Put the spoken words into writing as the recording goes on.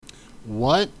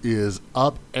What is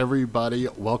up, everybody?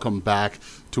 Welcome back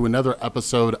to another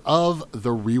episode of the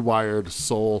Rewired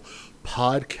Soul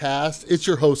podcast. It's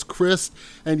your host, Chris,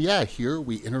 and here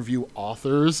we interview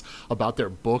authors about their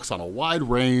books on a wide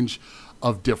range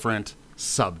of different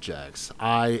subjects.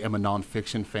 I am a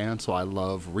nonfiction fan, so I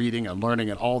love reading and learning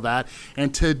and all that.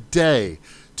 And today,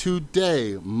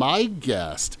 my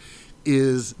guest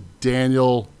is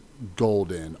Daniel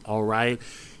Goldin, all right?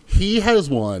 He has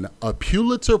won a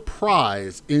Pulitzer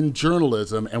Prize in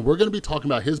journalism, and we're going to be talking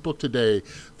about his book today,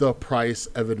 The Price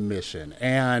of Admission.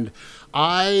 And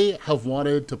I have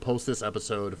wanted to post this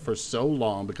episode for so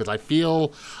long because I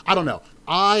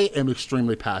am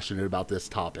extremely passionate about this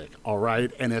topic, all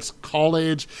right? And it's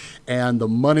college and the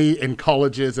money in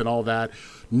colleges and all that.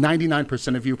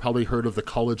 99% of you probably heard of the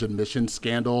college admission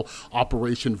scandal,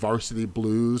 Operation Varsity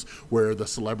Blues, where the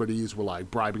celebrities were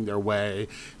like bribing their way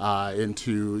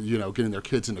into, getting their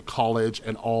kids into college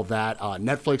and all that.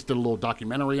 Netflix did a little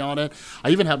documentary on it.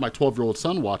 I even had my 12-year-old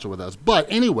son watch it with us. But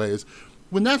anyways,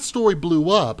 when that story blew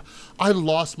up, I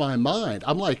lost my mind.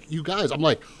 I'm like, you guys,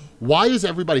 why is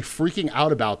everybody freaking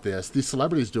out about this? These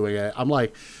celebrities doing it. I'm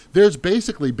like, there's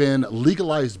basically been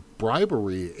legalized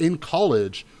bribery in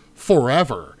college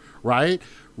forever, right?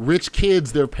 Rich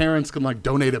kids, their parents can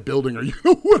donate a building or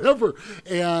whatever,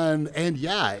 and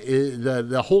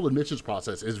the whole admissions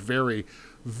process is very,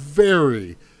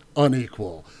 very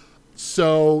unequal.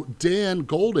 So Dan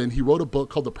Goldin, he wrote a book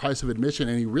called The Price of Admission,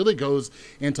 and he really goes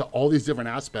into all these different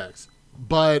aspects.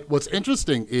 But what's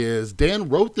interesting is Dan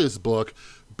wrote this book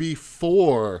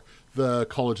before the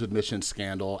college admission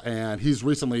scandal, and he's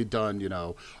recently done,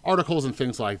 articles and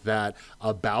things like that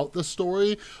about the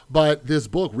story. But this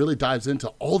book really dives into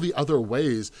all the other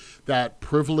ways that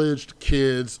privileged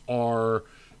kids are,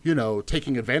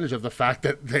 taking advantage of the fact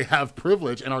that they have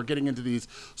privilege and are getting into these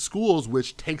schools,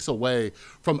 which takes away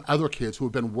from other kids who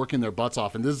have been working their butts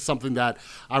off. And this is something that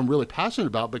I'm really passionate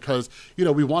about because,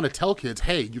 we want to tell kids,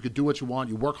 hey, you could do what you want,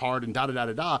 you work hard and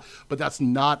da-da-da-da-da, but that's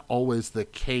not always the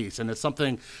case. And it's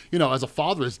something, as a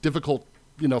father, it's difficult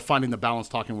finding the balance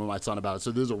talking with my son about it.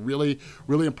 So this is a really,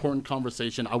 really important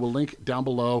conversation. I will link down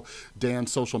below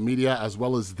Dan's social media as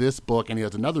well as this book, and he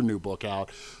has another new book out.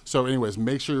 So anyways,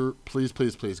 make sure, please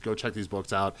go check these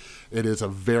books out. It is a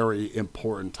very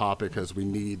important topic because we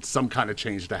need some kind of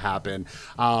change to happen.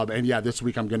 This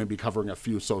week I'm going to be covering a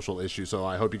few social issues, so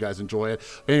I hope you guys enjoy it.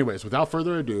 But anyways, without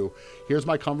further ado, here's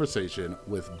my conversation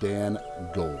with Dan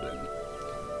Goldin.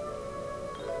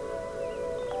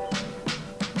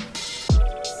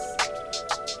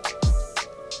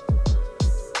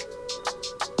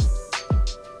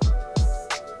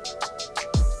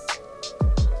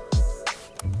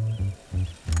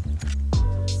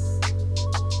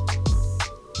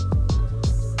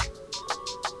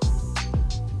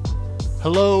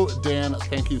 Hello, Dan.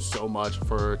 Thank you so much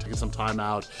for taking some time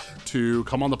out to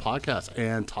come on the podcast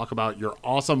and talk about your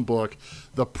awesome book,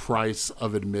 The Price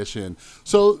of Admission.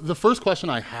 So the first question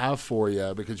I have for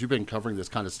you, because you've been covering this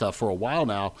kind of stuff for a while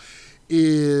now,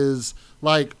 is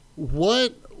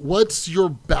what's your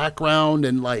background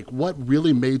and what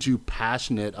really made you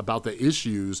passionate about the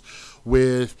issues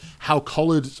with how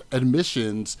college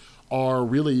admissions are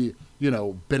really,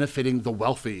 benefiting the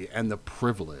wealthy and the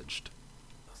privileged?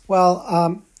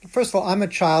 Well, first of all, I'm a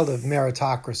child of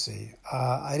meritocracy.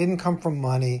 I didn't come from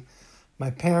money. My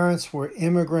parents were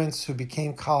immigrants who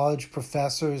became college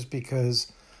professors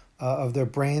because of their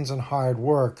brains and hard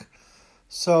work.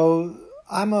 So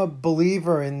I'm a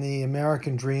believer in the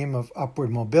American dream of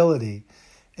upward mobility.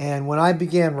 And when I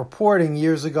began reporting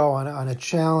years ago on a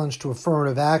challenge to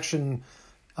affirmative action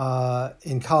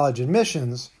in college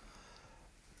admissions,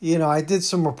 I did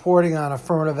some reporting on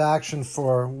affirmative action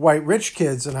for white rich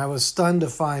kids, and I was stunned to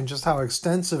find just how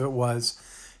extensive it was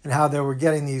and how they were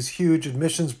getting these huge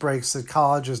admissions breaks that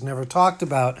colleges never talked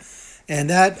about. And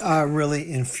that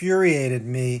really infuriated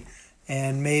me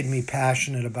and made me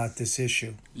passionate about this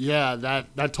issue. Yeah,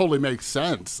 that totally makes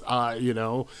sense, and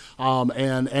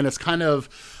it's kind of,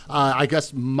 I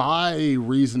guess my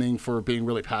reasoning for being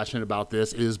really passionate about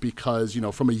this is because,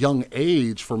 from a young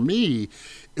age, for me,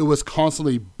 it was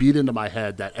constantly beat into my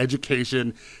head that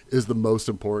education is the most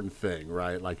important thing,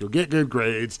 right? You'll get good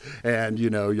grades and,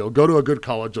 you'll go to a good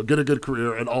college, you'll get a good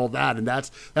career and all that. And that's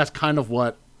kind of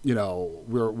what,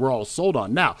 we're all sold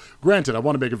on. Now, granted, I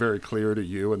want to make it very clear to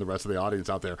you and the rest of the audience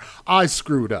out there, I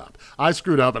screwed up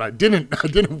and I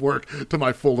didn't work to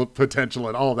my full potential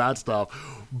and all that stuff.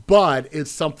 But it's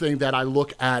something that I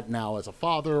look at now as a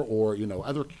father or,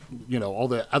 all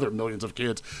the other millions of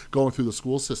kids going through the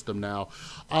school system now.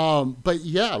 I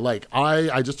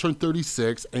just turned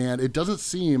 36 and it doesn't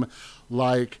seem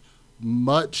like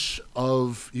much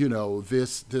of,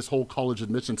 this whole college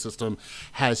admission system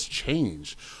has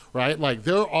changed, right? Like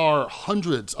there are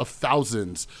hundreds of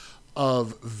thousands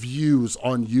of views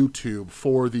on YouTube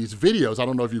for these videos. I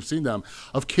don't know if you've seen them,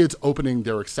 of kids opening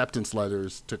their acceptance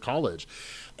letters to college.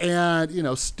 And,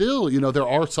 still, there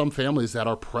are some families that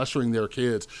are pressuring their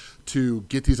kids to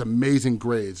get these amazing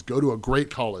grades, go to a great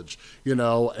college, and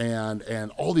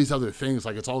all these other things.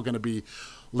 Like it's all going to be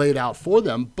laid out for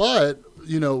them. But,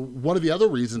 one of the other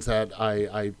reasons that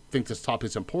I think this topic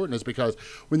is important is because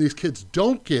when these kids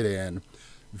don't get in,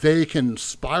 they can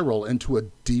spiral into a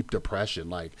deep depression.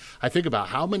 Like I think about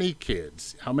how many 18,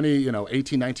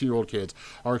 19-year-old kids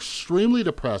are extremely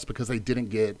depressed because they didn't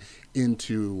get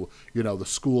into, the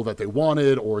school that they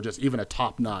wanted or just even a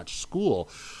top-notch school.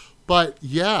 But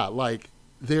yeah, like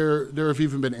there have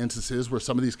even been instances where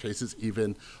some of these cases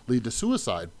even lead to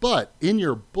suicide. But in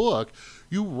your book,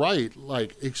 you write,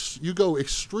 like, you go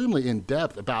extremely in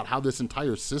depth about how this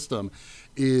entire system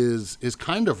is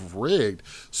kind of rigged.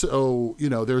 So,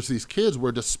 there's these kids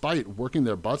where despite working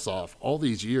their butts off all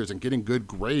these years and getting good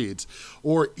grades,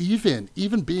 or even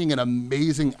being an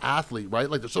amazing athlete, right?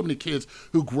 Like there's so many kids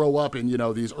who grow up in,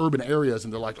 these urban areas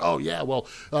and they're like, oh yeah, well,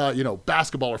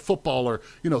 basketball or football or,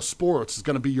 sports is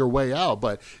going to be your way out.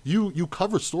 But you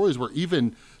cover stories where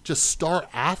even just star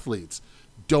athletes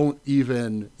don't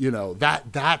even,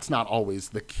 that's not always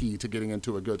the key to getting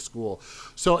into a good school.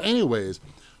 So anyways,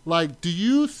 like, do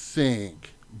you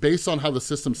think, based on how the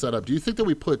system's set up, do you think that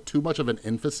we put too much of an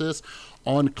emphasis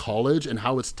on college and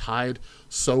how it's tied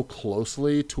so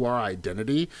closely to our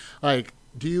identity? Like,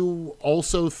 do you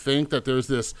also think that there's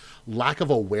this lack of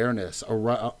awareness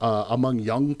among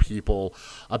young people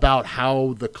about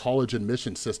how the college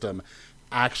admission system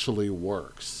actually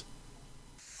works?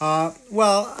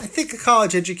 Well, I think a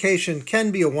college education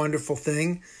can be a wonderful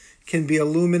thing, can be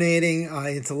illuminating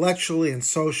intellectually and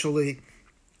socially.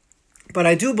 But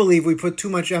I do believe we put too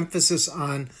much emphasis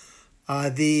on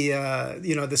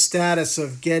the status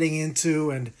of getting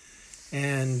into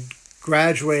and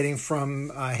graduating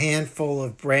from a handful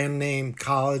of brand name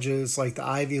colleges like the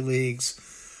Ivy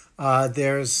Leagues.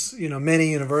 There's many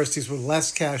universities with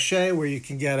less cachet where you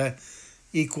can get a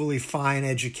equally fine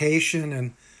education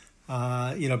and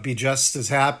be just as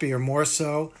happy or more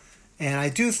so. And I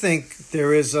do think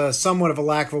there is somewhat of a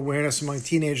lack of awareness among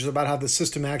teenagers about how the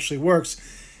system actually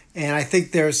works. And I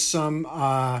think there's some,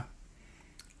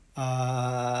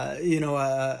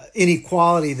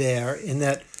 inequality there in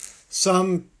that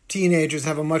some teenagers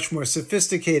have a much more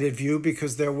sophisticated view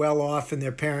because they're well off and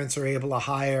their parents are able to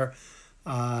hire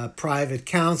private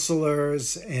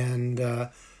counselors and,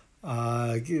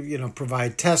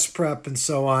 provide test prep and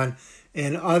so on.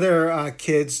 And other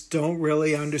kids don't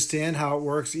really understand how it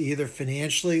works either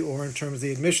financially or in terms of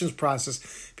the admissions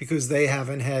process because they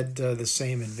haven't had the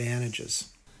same advantages.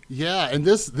 Yeah, and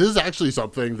this is actually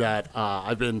something that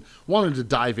I've been wanting to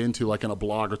dive into, like in a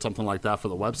blog or something like that for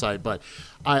the website. But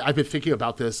I've been thinking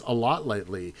about this a lot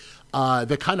lately.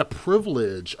 The kind of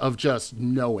privilege of just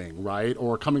knowing, right,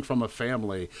 or coming from a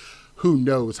family who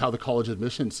knows how the college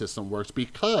admission system works,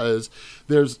 because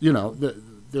there's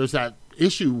that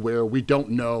issue where we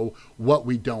don't know what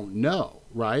we don't know.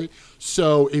 Right?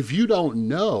 So if you don't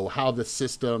know how the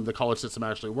college system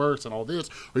actually works and all this,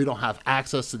 or you don't have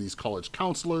access to these college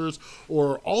counselors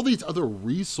or all these other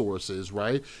resources,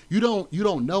 right? You don't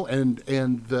know. And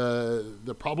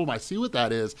the problem I see with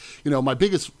that is, my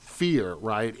biggest fear,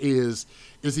 right, is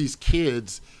these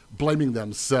kids blaming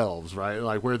themselves, right?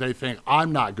 Like where they think,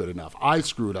 I'm not good enough, I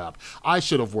screwed up, I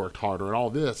should have worked harder and all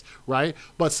this, right?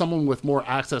 But someone with more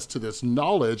access to this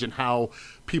knowledge and how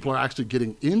people are actually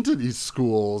getting into these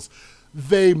schools,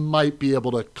 they might be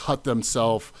able to cut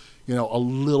themselves, a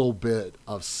little bit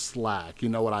of slack. You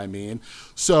know what I mean?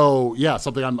 So yeah,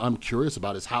 something I'm curious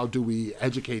about is how do we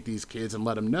educate these kids and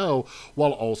let them know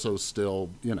while also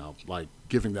still, like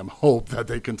giving them hope that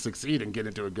they can succeed and get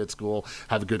into a good school,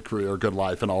 have a good career, a good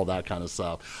life, and all that kind of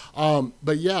stuff.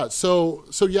 But yeah, so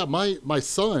yeah, my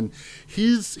son,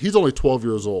 he's only 12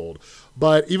 years old.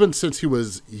 But even since he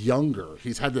was younger,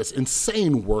 he's had this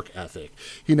insane work ethic.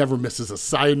 He never misses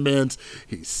assignments.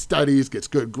 He studies, gets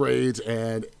good grades,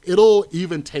 and it'll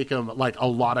even take him like a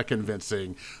lot of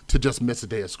convincing to just miss a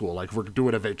day of school, like if we're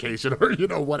doing a vacation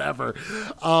or whatever.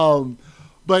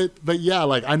 But yeah,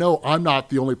 like I know I'm not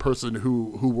the only person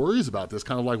who worries about this,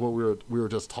 kind of like what we were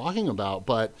just talking about.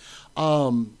 But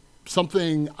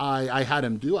something I had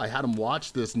him do, I had him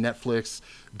watch this Netflix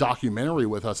documentary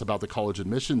with us about the college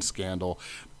admissions scandal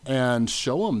and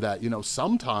show him that,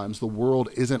 sometimes the world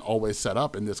isn't always set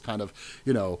up in this kind of,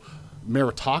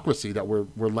 meritocracy that we're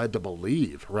led to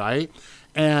believe, right?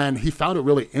 And he found it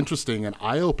really interesting and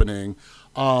eye-opening.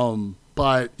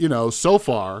 But, you know, so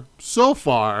far,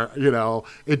 you know,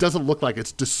 it doesn't look like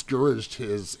it's discouraged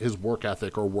his work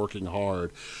ethic or working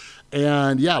hard.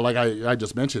 And yeah, like I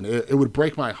just mentioned, it would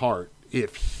break my heart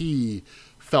if he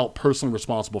felt personally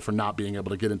responsible for not being able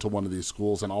to get into one of these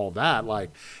schools and all of that.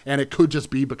 Like, and it could just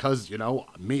be because, you know,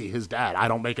 me, his dad, I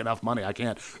don't make enough money. I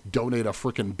can't donate a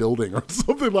freaking building or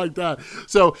something like that.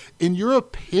 So in your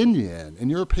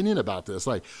opinion about this,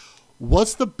 like,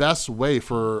 what's the best way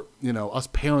for, you know, us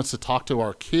parents to talk to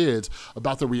our kids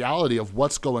about the reality of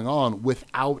what's going on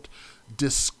without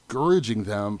discouraging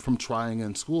them from trying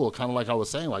in school? Kind of like I was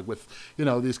saying, like with, you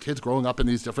know, these kids growing up in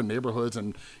these different neighborhoods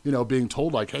and, you know, being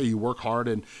told like, hey, you work hard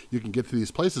and you can get to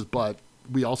these places, but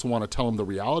we also want to tell them the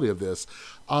reality of this.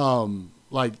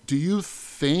 Like, do you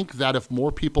think that if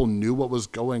more people knew what was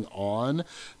going on,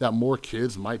 that more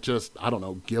kids might just, I don't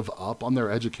know, give up on their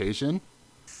education?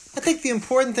 I think the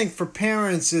important thing for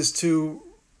parents is to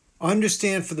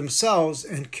understand for themselves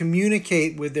and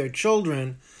communicate with their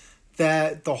children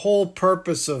that the whole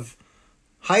purpose of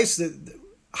high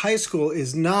school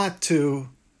is not to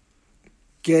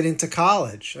get into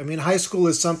college. I mean, high school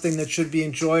is something that should be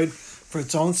enjoyed for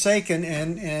its own sake,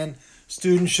 and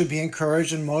students should be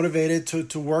encouraged and motivated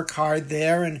to work hard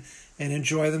there and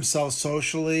enjoy themselves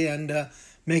socially and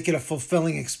make it a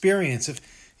fulfilling experience.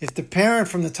 If the parent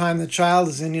from the time the child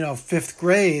is in, you know, fifth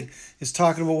grade is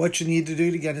talking about what you need to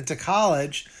do to get into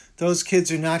college, those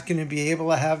kids are not going to be able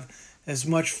to have as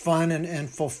much fun and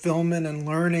fulfillment and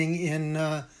learning in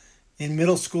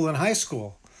middle school and high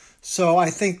school. So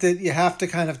I think that you have to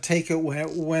kind of take it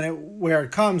where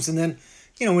it comes. And then,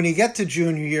 you know, when you get to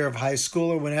junior year of high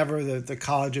school or whenever the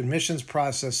college admissions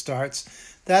process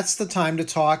starts, that's the time to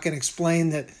talk and explain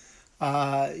that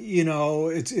you know,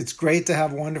 it's great to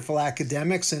have wonderful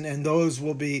academics, and those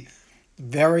will be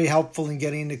very helpful in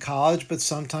getting into college, but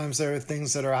sometimes there are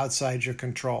things that are outside your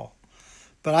control.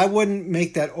 But I wouldn't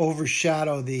make that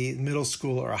overshadow the middle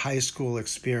school or high school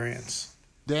experience.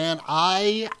 Dan,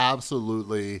 I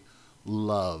absolutely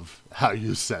love how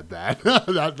you said that.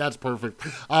 That's perfect.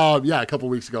 Yeah, a couple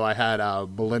weeks ago I had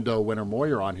Melinda Winter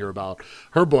Moyer on here about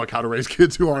her book, How to Raise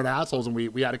Kids Who Aren't Assholes, and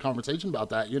we had a conversation about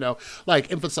that, you know,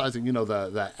 like emphasizing, you know,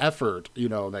 the effort, you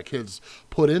know, that kids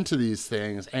put into these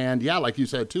things. And yeah, like you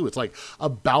said too, it's like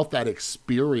about that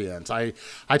experience. I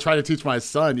try to teach my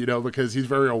son, you know, because he's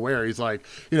very aware. He's like,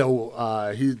 you know,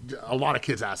 a lot of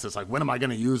kids ask this, like, when am I going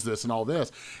to use this and all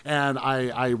this? And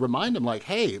I remind him like,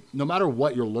 hey, no matter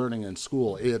what you're learning in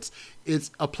school,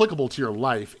 it's applicable to your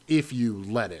life if you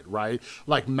let it, right?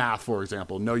 Like math, for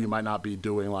example. No, you might not be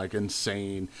doing like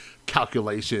insane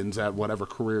calculations at whatever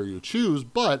career you choose,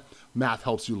 but math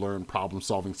helps you learn problem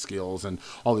solving skills and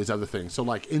all these other things. So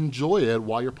like enjoy it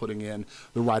while you're putting in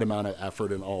the right amount of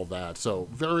effort and all that. So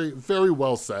very, very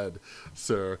well said,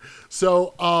 sir.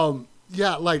 So,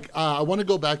 yeah, like I want to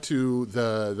go back to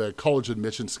the college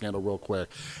admissions scandal real quick.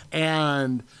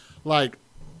 And like,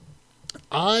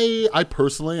 I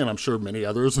personally, and I'm sure many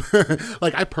others,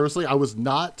 like I was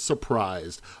not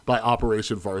surprised by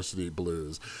Operation Varsity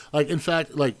Blues. Like, in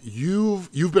fact, like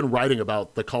you've been writing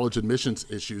about the college admissions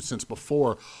issue since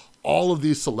before all of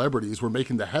these celebrities were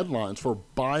making the headlines for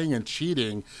buying and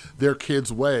cheating their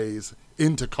kids' ways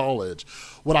into college.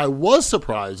 What I was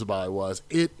surprised by was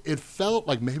it felt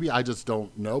like, maybe I just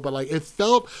don't know, but like it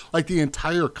felt like the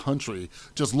entire country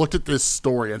just looked at this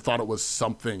story and thought it was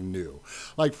something new.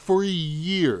 Like for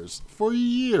years,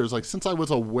 like since I was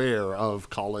aware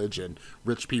of college and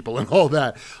rich people and all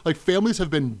that, like families have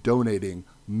been donating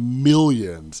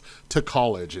millions to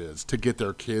colleges to get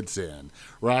their kids in,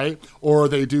 right? Or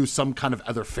they do some kind of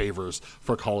other favors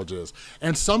for colleges.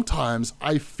 And sometimes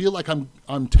I feel like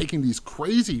I'm taking these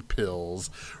crazy pills,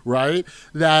 right?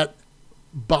 That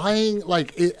buying,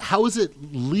 like, how is it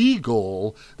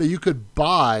legal that you could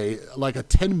buy like a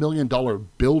 $10 million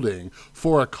building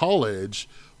for a college,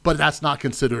 but that's not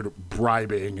considered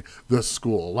bribing the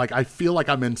school? Like, I feel like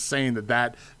I'm insane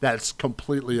that's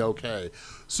completely okay.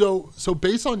 So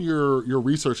based on your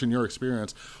research and your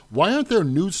experience, why aren't there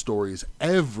news stories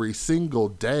every single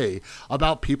day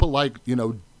about people like, you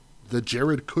know, the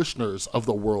Jared Kushners of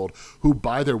the world who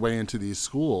buy their way into these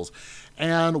schools?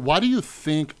 And why do you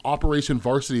think Operation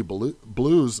Varsity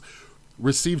Blues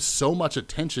received so much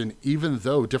attention, even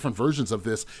though different versions of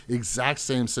this exact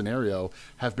same scenario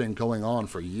have been going on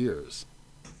for years?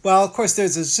 Well, of course,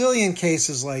 there's a zillion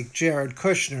cases like Jared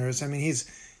Kushner's. I mean,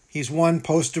 he's one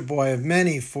poster boy of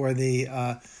many for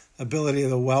the ability of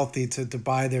the wealthy to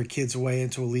buy their kids' way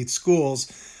into elite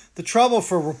schools. The trouble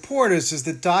for reporters is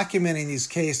that documenting these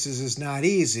cases is not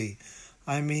easy.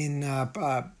 I mean,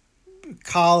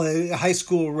 college, high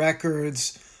school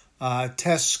records,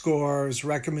 test scores,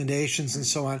 recommendations, and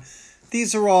so on.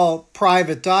 These are all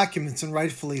private documents, and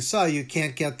rightfully so. You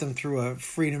can't get them through a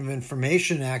Freedom of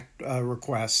Information Act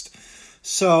request.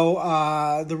 So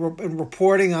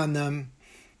reporting on them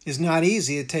is not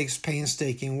easy. It takes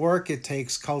painstaking work. It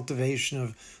takes cultivation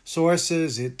of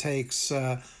sources. It takes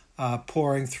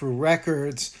pouring through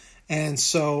records, and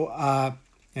so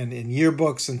and in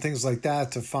yearbooks and things like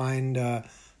that to find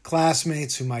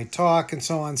classmates who might talk and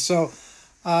so on. So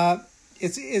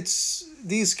it's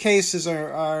these cases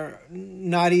are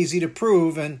not easy to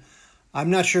prove, and I'm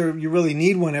not sure you really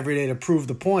need one every day to prove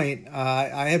the point.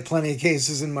 I had plenty of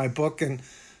cases in my book, and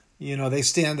they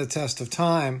stand the test of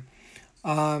time.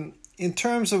 In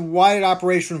terms of why did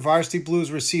Operation Varsity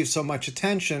Blues receive so much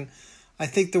attention, I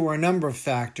think there were a number of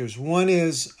factors. One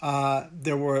is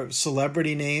there were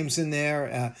celebrity names in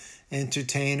there,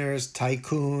 entertainers,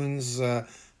 tycoons,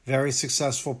 very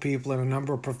successful people in a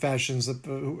number of professions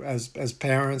as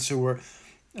parents who were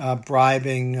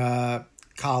bribing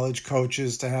college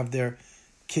coaches to have their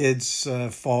kids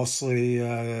falsely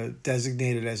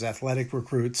designated as athletic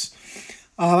recruits.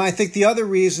 I think the other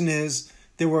reason is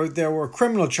there were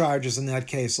criminal charges in that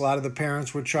case. A lot of the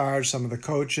parents were charged, some of the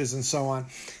coaches, and so on.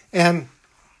 And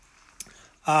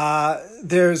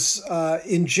there's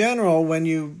in general, when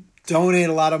you donate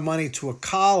a lot of money to a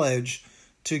college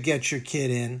to get your kid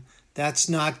in, that's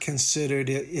not considered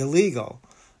illegal.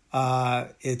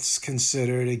 It's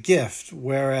considered a gift.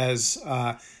 Whereas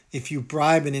if you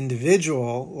bribe an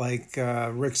individual, like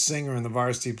Rick Singer in the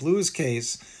Varsity Blues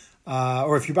case,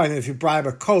 or if you bribe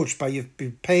a coach, you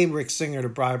pay Rick Singer to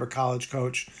bribe a college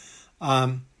coach,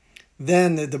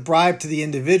 then the bribe to the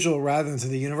individual rather than to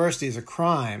the university is a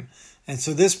crime. And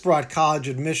so this brought college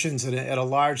admissions at a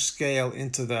large scale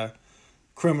into the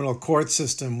criminal court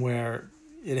system where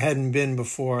it hadn't been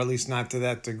before, at least not to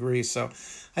that degree. So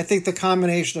I think the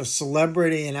combination of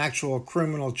celebrity and actual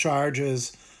criminal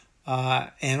charges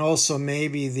and also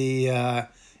maybe the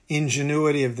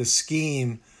ingenuity of the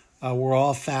scheme were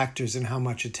all factors in how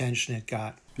much attention it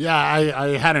got. Yeah,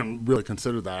 I hadn't really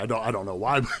considered that. I don't know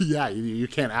why, but yeah, you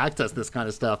can't access this kind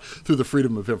of stuff through the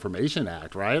Freedom of Information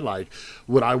Act, right? Like,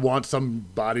 would I want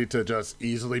somebody to just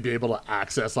easily be able to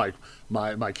access like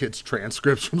my kids'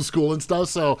 transcripts from school and stuff?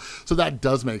 So that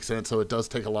does make sense. So it does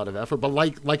take a lot of effort. But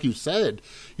like you said,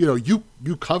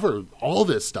 you cover all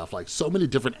this stuff, like so many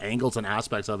different angles and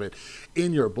aspects of it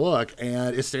in your book,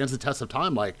 and it stands the test of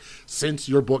time. Like, since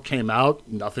your book came out,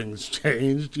 nothing's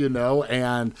changed,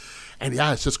 and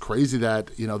yeah, it's just crazy that,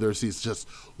 there's these just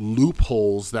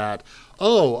loopholes that, hey,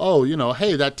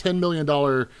 that $10 million,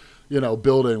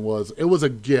 building was a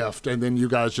gift. And then you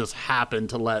guys just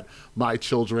happened to let my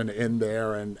children in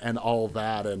there and all of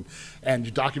that. And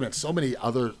you document so many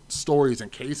other stories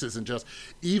and cases, and just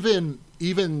even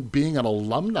being an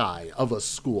alumni of a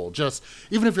school, just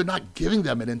even if you're not giving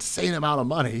them an insane amount of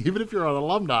money, even if you're an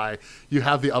alumni, you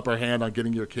have the upper hand on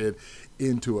getting your kid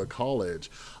into a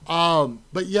college.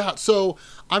 But yeah, so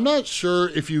I'm not sure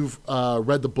if you've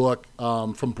read the book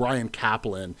from Bryan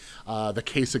Caplan, The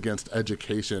Case Against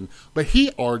Education, but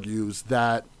he argues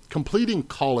that completing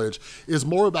college is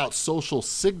more about social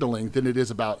signaling than it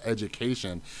is about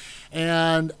education.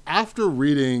 And after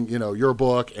reading, your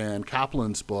book and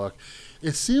Caplan's book,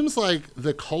 it seems like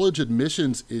the college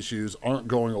admissions issues aren't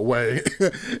going away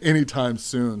anytime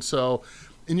soon. So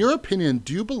in your opinion,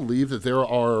 do you believe that there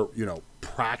are,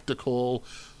 practical,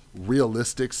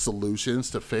 realistic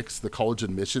solutions to fix the college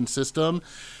admission system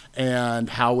and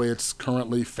how it's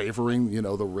currently favoring,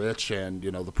 the rich and,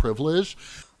 the privileged?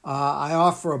 I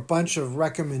offer a bunch of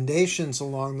recommendations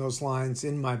along those lines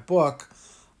in my book.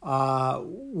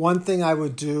 One thing I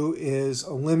would do is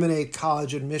eliminate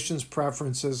college admissions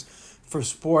preferences for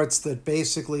sports that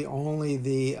basically only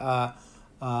the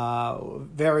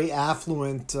very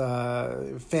affluent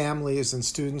families and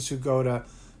students who go to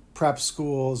prep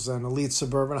schools and elite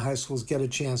suburban high schools get a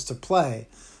chance to play,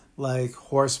 like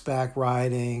horseback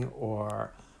riding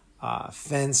or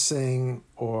fencing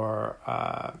or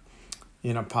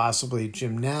possibly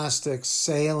gymnastics,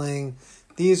 sailing.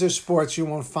 These are sports you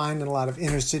won't find in a lot of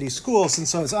inner city schools, and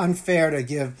so it's unfair to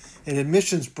give an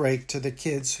admissions break to the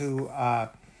kids who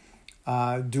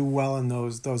do well in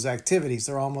those activities.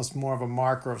 They're almost more of a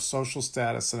marker of social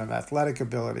status and of athletic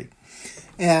ability.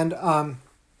 And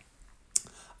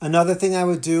another thing I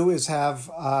would do is have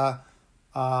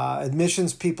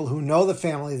admissions people who know the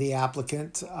family of the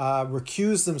applicant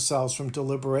recuse themselves from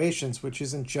deliberations, which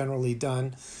isn't generally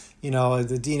done.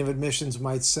 The dean of admissions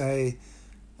might say,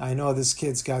 I know this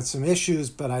kid's got some issues,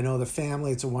 but I know the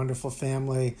family. It's a wonderful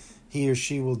family. He or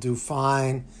she will do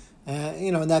fine.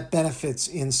 and that benefits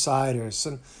insiders.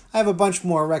 And I have a bunch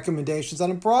more recommendations.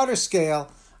 On a broader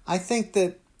scale, I think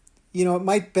that it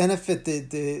might benefit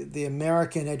the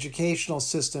American educational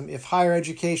system if higher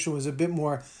education was a bit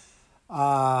more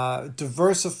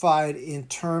diversified in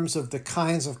terms of the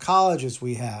kinds of colleges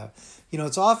we have.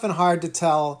 It's often hard to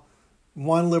tell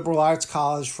one liberal arts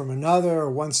college from another or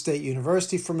one state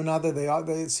university from another.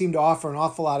 They seem to offer an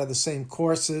awful lot of the same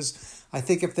courses. I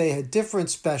think if they had different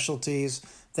specialties,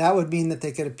 that would mean that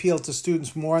they could appeal to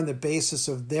students more on the basis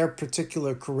of their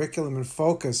particular curriculum and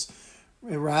focus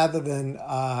rather than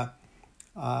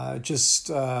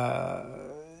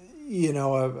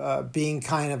being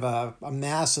kind of a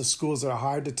mass of schools that are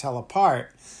hard to tell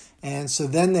apart. And so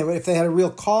then if they had a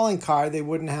real calling card, they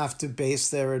wouldn't have to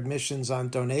base their admissions on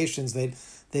donations. They'd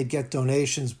get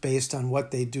donations based on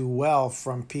what they do well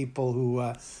from people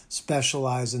who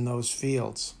specialize in those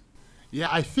fields. Yeah,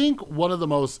 I think one of the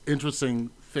most interesting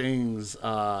things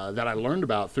that I learned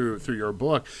about through your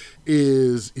book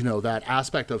is that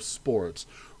aspect of sports,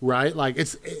 right? Like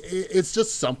it's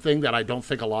just something that I don't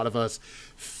think a lot of us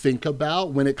think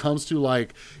about when it comes to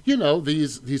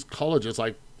these colleges.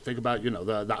 Like think about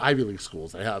the Ivy League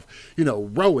schools. They have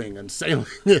rowing and sailing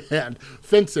and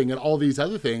fencing and all these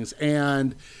other things.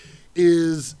 And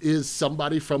is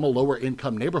somebody from a lower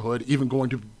income neighborhood even going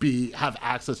to have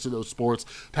access to those sports,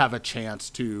 to have a chance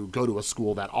to go to a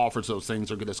school that offers those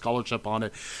things or get a scholarship on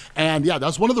it? And yeah,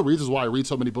 that's one of the reasons why I read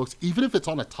so many books, even if it's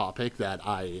on a topic that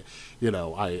I've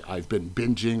been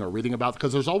binging or reading about,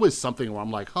 because there's always something where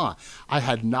I'm like, I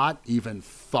had not even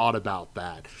thought about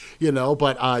that,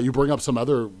 but you bring up some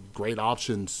other great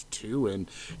options too. And,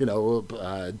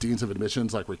 deans of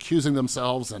admissions, like recusing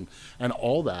themselves and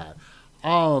all that.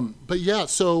 But yeah,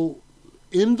 so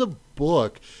in the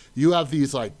book, you have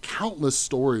these countless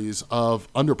stories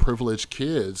of underprivileged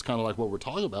kids, kind of like what we're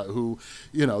talking about, who,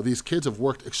 these kids have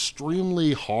worked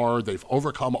extremely hard. They've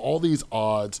overcome all these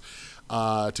odds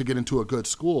to get into a good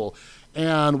school.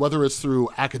 And whether it's through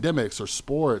academics or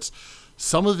sports,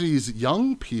 some of these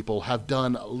young people have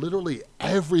done literally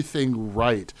everything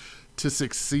right to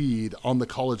succeed on the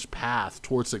college path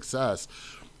towards success.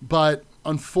 But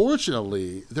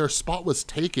unfortunately, their spot was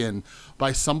taken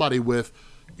by somebody with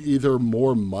either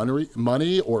more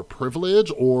money or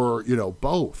privilege or,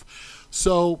 both.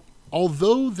 So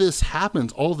although this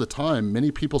happens all the time,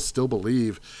 many people still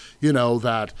believe,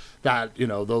 that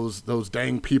those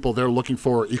dang people, they're looking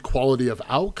for equality of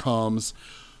outcomes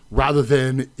rather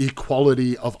than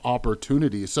equality of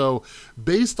opportunity. So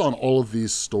based on all of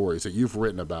these stories that you've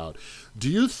written about, do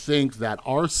you think that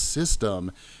our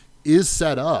system is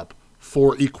set up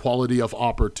for equality of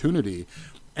opportunity?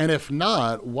 And if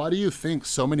not, why do you think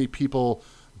so many people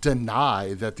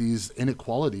deny that these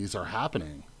inequalities are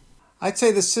happening? I'd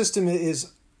say the system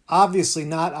is obviously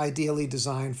not ideally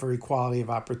designed for equality of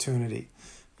opportunity.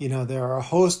 There are a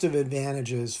host of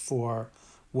advantages for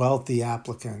wealthy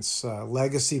applicants,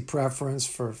 legacy preference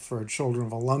for children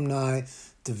of alumni,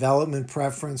 development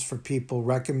preference for people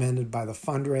recommended by the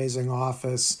fundraising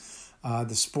office,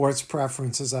 the sports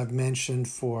preferences I've mentioned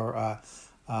for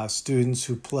students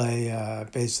who play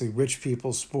basically rich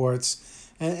people's sports,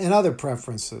 and other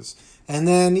preferences. And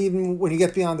then even when you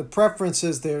get beyond the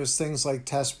preferences, there's things like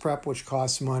test prep, which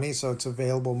costs money, so it's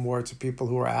available more to people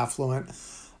who are affluent.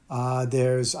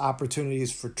 There's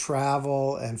opportunities for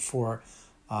travel and for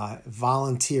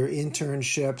volunteer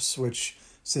internships, which,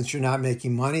 since you're not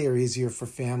making money, are easier for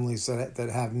families that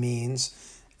have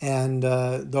means. And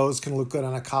those can look good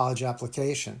on a college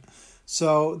application.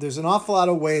 So there's an awful lot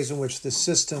of ways in which the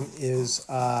system is,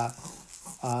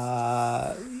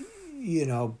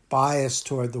 biased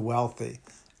toward the wealthy,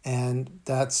 and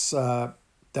that's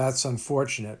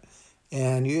unfortunate.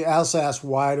 And you also ask,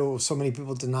 why do so many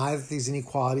people deny that these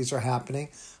inequalities are happening?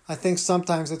 I think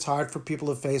sometimes it's hard for people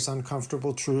to face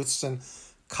uncomfortable truths, and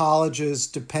colleges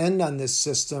depend on this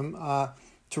system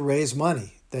to raise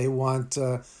money. They want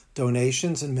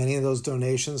donations, and many of those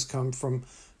donations come from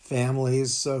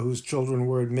families whose children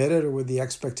were admitted or with the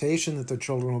expectation that their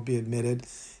children will be admitted,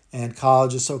 and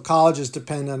colleges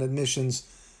depend on admissions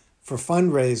for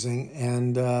fundraising,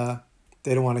 and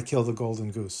they don't want to kill the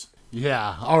golden goose.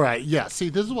 Yeah. All right. Yeah. See,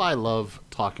 this is why I love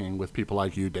talking with people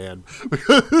like you, Dan,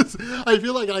 because I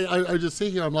feel like I just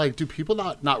sit here. I'm like, do people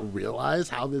not realize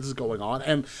how this is going on?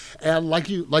 And like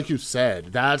you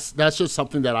said, that's just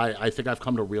something that I think I've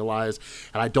come to realize,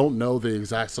 and I don't know the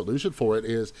exact solution for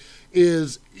it.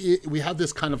 We have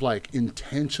this kind of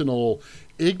intentional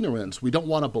ignorance we don't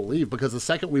want to believe, because the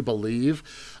second we believe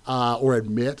or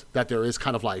admit that there is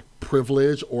kind of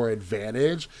privilege or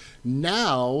advantage,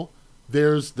 now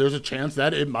there's a chance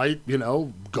that it might,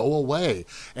 go away.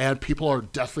 And people are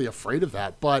deathly afraid of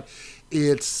that. But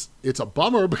it's a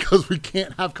bummer because we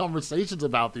can't have conversations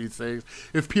about these things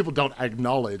if people don't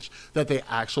acknowledge that they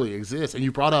actually exist. And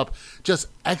you brought up just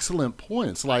excellent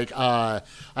points. Like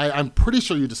I'm pretty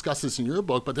sure you discussed this in your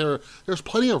book, but there's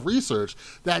plenty of research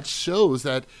that shows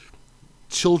that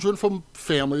children from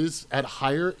families at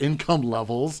higher income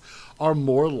levels are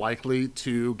more likely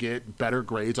to get better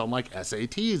grades on like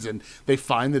SATs. And they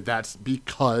find that that's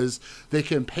because they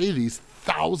can pay these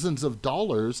thousands of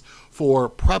dollars for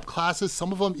prep classes.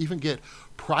 Some of them even get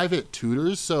private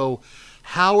tutors. So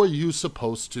how are you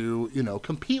supposed to,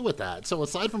 compete with that? So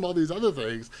aside from all these other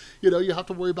things, you have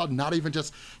to worry about not even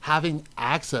just having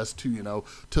access to,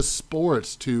 to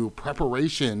sports, to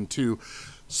preparation, to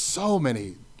so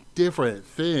many different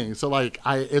things. So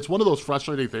it's one of those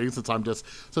frustrating things, since I'm just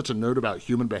such a nerd about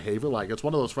human behavior. Like, it's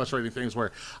one of those frustrating things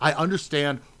where I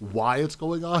understand why it's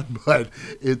going on, but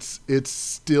it's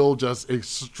still just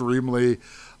extremely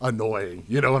annoying.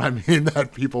 You know what I mean?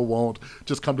 That people won't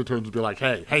just come to terms and be like,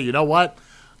 hey, you know what?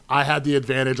 I had the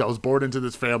advantage. I was born into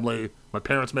this family. My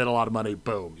parents made a lot of money.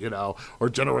 Boom, or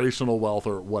generational wealth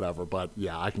or whatever. But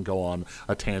yeah, I can go on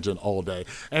a tangent all day.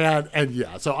 And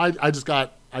yeah, so I just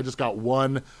got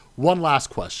one last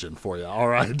question for you. All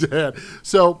right.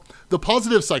 So the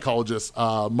positive psychologist,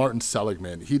 Martin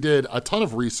Seligman, he did a ton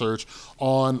of research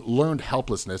on learned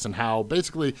helplessness and how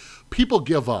basically people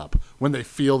give up when they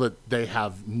feel that they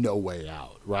have no way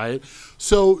out. Right.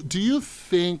 So do you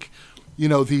think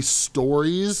these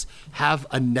stories have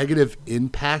a negative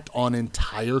impact on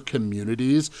entire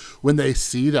communities when they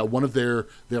see that one of their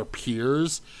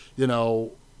peers,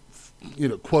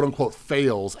 quote unquote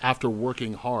fails after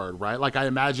working hard, right? Like, I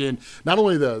imagine not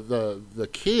only the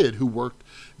kid who worked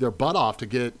their butt off to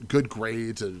get good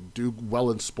grades and do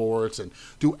well in sports and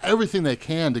do everything they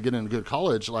can to get into good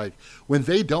college, like when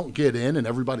they don't get in and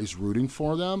everybody's rooting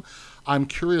for them, I'm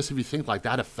curious if you think like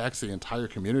that affects the entire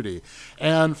community.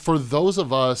 And for those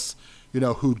of us,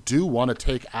 who do want to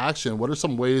take action, what are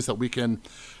some ways that we can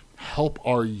help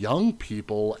our young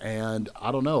people and,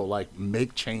 I don't know, like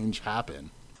make change happen?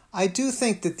 I do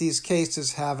think that these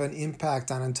cases have an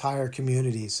impact on entire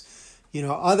communities.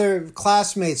 Other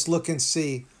classmates look and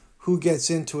see who gets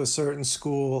into a certain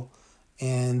school,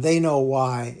 and they know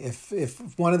why. If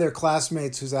one of their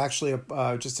classmates, who's actually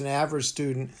just an average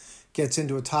student, gets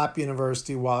into a top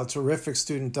university while a terrific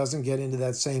student doesn't get into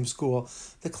that same school,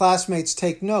 the classmates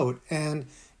take note, and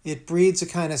it breeds a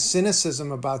kind of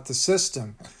cynicism about the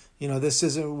system. This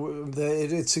isn't,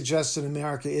 it suggests that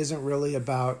America isn't really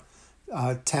about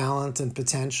talent and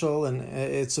potential, and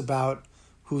it's about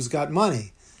who's got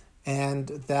money. And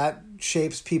that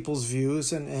shapes people's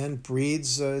views and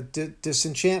breeds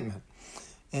disenchantment.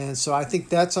 And so I think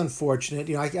that's unfortunate.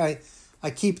 I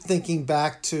keep thinking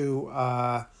back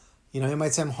to, you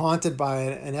might say I'm haunted by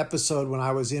an episode when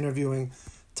I was interviewing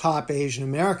top Asian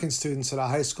American students at a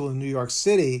high school in New York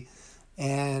City,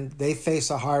 and they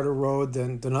face a harder road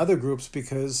than other groups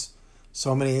because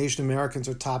so many Asian Americans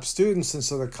are top students, and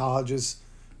so the colleges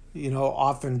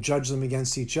often judge them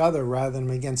against each other rather than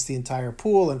against the entire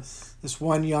pool. And this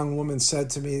one young woman said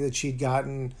to me that she'd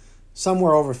gotten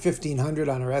somewhere over 1,500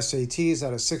 on her SATs out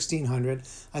of 1,600.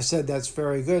 I said, that's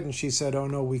very good. And she said, oh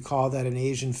no, we call that an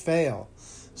Asian fail.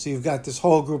 So you've got this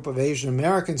whole group of Asian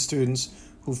American students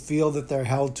who feel that they're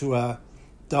held to a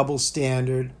double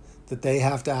standard, that they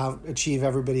have to achieve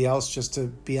everybody else just to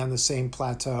be on the same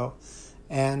plateau.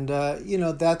 And,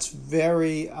 that's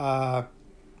very...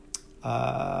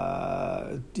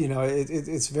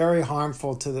 it's very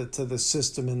harmful to the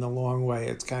system in the long way.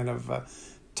 It kind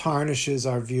of tarnishes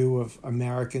our view of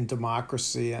American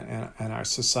democracy and our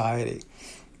society.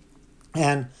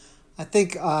 And I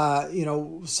think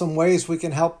some ways we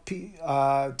can help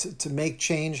to make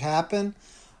change happen.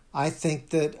 I think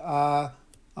that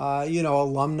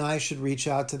alumni should reach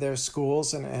out to their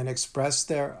schools and express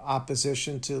their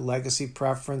opposition to legacy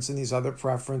preference and these other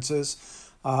preferences.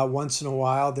 Once in a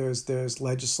while, there's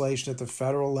legislation at the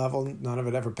federal level. None of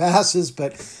it ever passes,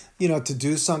 but to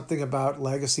do something about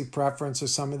legacy preference or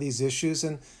some of these issues,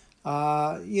 and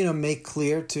make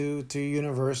clear to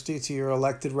university, to your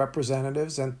elected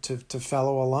representatives, and to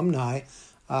fellow alumni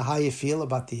how you feel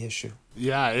about the issue.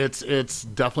 Yeah, it's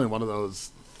definitely one of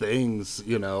those things,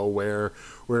 where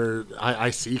I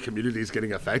see communities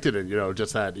getting affected, and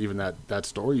just that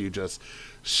story you just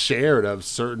shared of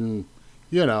certain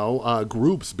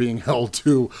groups being held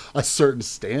to a certain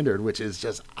standard, which is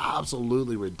just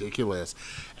absolutely ridiculous.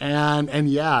 And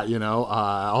yeah,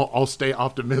 I'll stay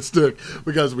optimistic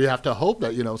because we have to hope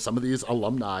that, some of these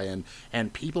alumni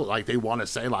and people, like, they want to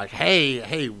say, like,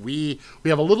 hey, we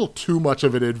have a little too much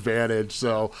of an advantage.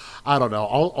 So I don't know.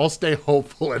 I'll stay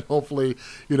hopeful, and hopefully,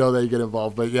 they get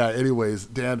involved. But yeah, anyways,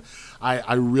 Dan,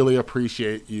 I really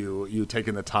appreciate you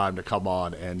taking the time to come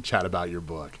on and chat about your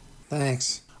book.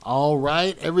 Thanks. All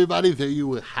right, everybody, there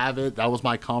you have it. That was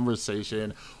my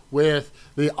conversation with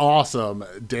the awesome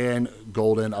Dan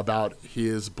Golden about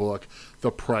his book,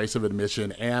 The Price of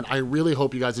Admission. And I really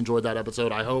hope you guys enjoyed that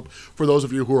episode. I hope for those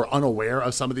of you who are unaware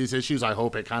of some of these issues, I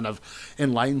hope it kind of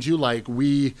enlightens you. Like,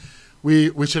 we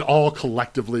should all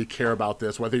collectively care about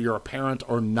this, whether you're a parent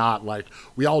or not. Like,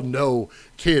 we all know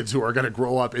kids who are going to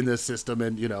grow up in this system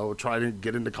and, try to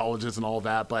get into colleges and all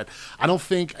that. But I don't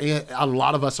think a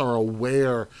lot of us are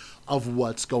aware of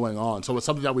what's going on. So it's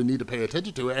something that we need to pay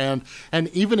attention to. And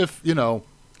even if you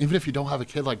don't have a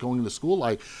kid, like, going to school,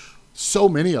 like, so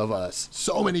many of us,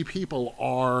 so many people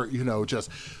are, just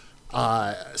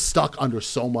stuck under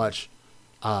so much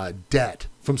debt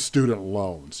from student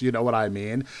loans. You know what I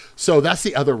mean? So that's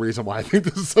the other reason why I think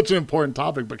this is such an important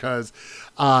topic, because,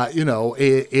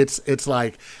 it's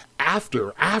like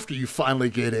after you finally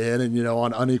get in and,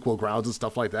 on unequal grounds and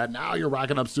stuff like that, now you're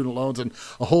racking up student loans, and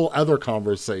a whole other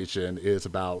conversation is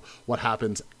about what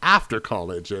happens after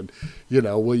college. And,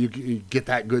 will you get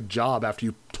that good job after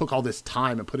you took all this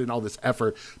time and put in all this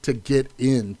effort to get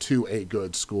into a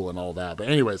good school and all that. But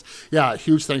anyways, yeah,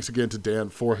 huge thanks again to Dan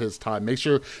for his time. Make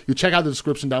sure you check out the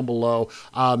description down below.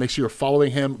 Make sure you're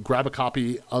following him. Grab a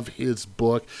copy of his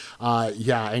book.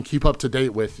 And keep up to date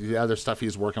with the other stuff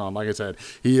he's working on. Like I said,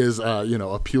 he is,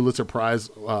 a Pulitzer Prize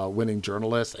winning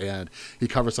journalist, and he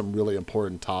covers some really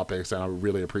important topics, and I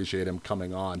really appreciate him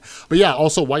coming on. But yeah,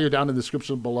 also, while you're down in the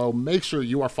description below, make sure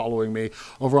you are following me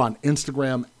over on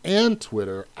Instagram and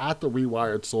Twitter at The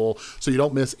Rewired Soul, so you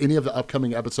don't miss any of the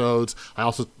upcoming episodes. I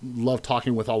also love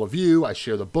talking with all of you. I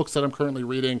share the books that I'm currently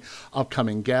reading,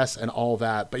 upcoming guests, and all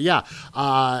that. But yeah,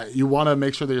 you want to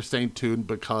make sure that you're staying tuned,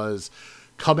 because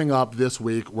coming up this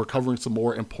week, we're covering some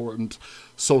more important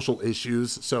social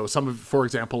issues. So for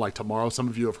example, like tomorrow, some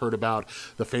of you have heard about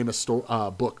the famous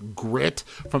book Grit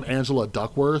from Angela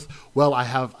Duckworth. Well, I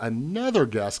have another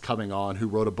guest coming on who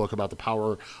wrote a book about the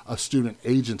power of student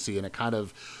agency, and it kind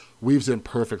of weaves in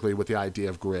perfectly with the idea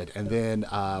of grit. And then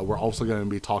we're also going to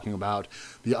be talking about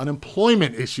the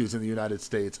unemployment issues in the United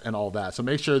States and all that. So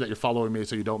make sure that you're following me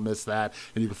so you don't miss that,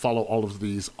 and you can follow all of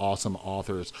these awesome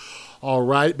authors. All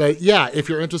right. But yeah, if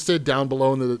you're interested, down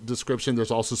below in the description,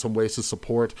 there's also some ways to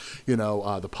support,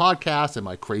 the podcast and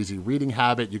my crazy reading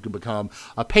habit. You can become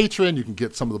a patron. You can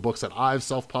get some of the books that I've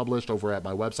self-published over at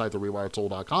my website,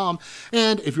 therewiredsoul.com.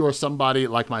 And if you're somebody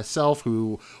like myself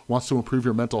who wants to improve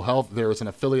your mental health, there is an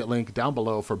affiliate link down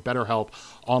below for BetterHelp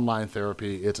Online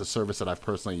Therapy. It's a service that I've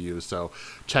personally used, so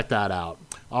check that out.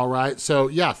 All right. So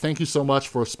yeah, thank you so much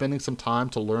for spending some time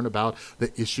to learn about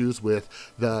the issues with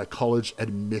the college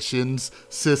admissions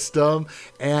system.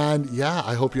 And yeah,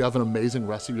 I hope you have an amazing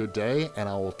rest of your day, and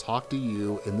I will talk to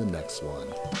you in the next one.